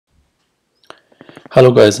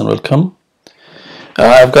Hello guys and welcome.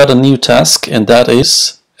 I've got a new task, and that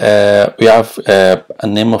is we have a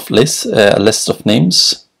name of list, a list of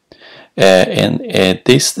names, and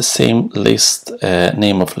the same list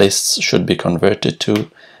name of lists should be converted to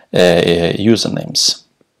usernames.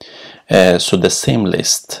 So the same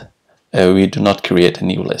list, we do not create a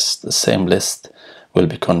new list. The same list will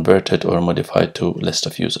be converted or modified to list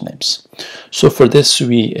of usernames. So for this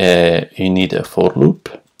we need a for loop,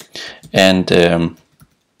 and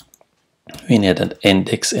we need an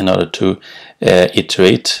index in order to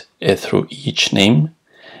iterate through each name,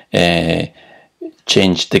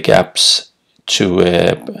 change the gaps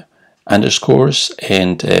to underscores,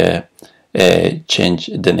 and change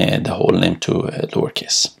the whole name to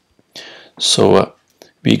lowercase. So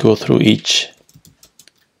we go through each,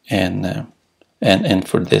 and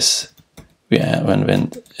for this when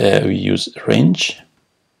we use range,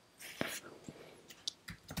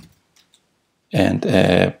 and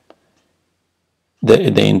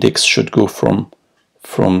the index should go from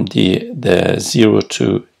the 0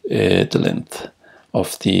 to the length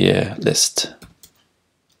of the list.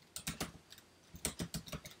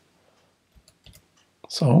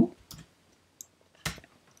 So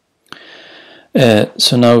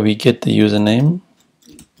now we get the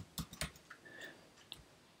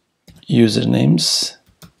usernames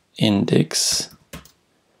index,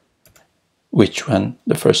 which one,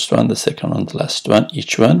 the first one, the second one, the last one,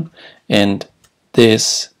 each one, and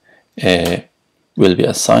this will be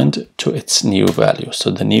assigned to its new value.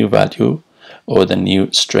 So the new value or the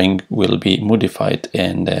new string will be modified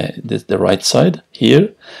in the right side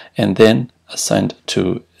here, and then assigned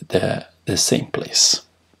to the same place.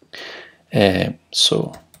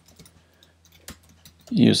 So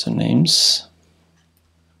usernames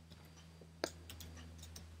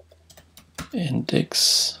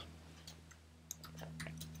index.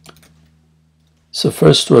 So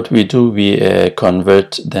first what we do, we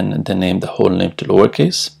convert the whole name to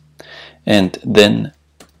lowercase, and then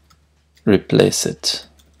replace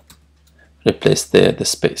the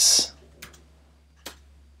space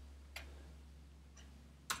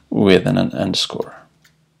with an underscore.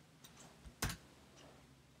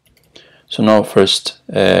 So now first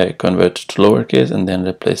convert to lowercase, and then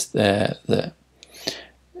replace the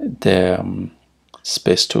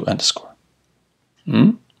space to underscore.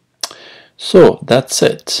 So that's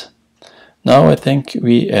it. Now I think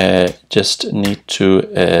we just need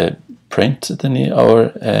to print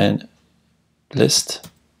our list.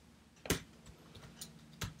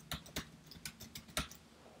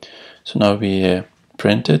 So now we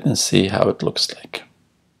print it and see how it looks like.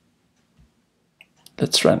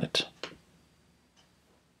 Let's run it.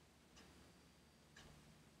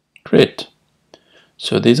 Great.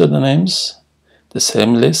 So these are the names. The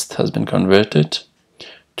same list has been converted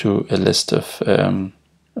to a list of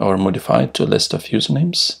or modified to a list of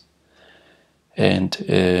usernames, and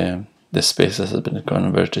the spaces has been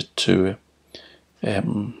converted to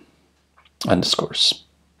underscores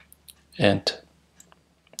and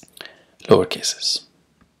lowercases.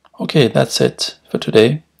 Okay, that's it for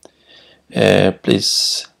today.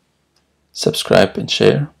 Please subscribe and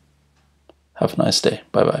share. Have a nice day.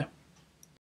 Bye bye.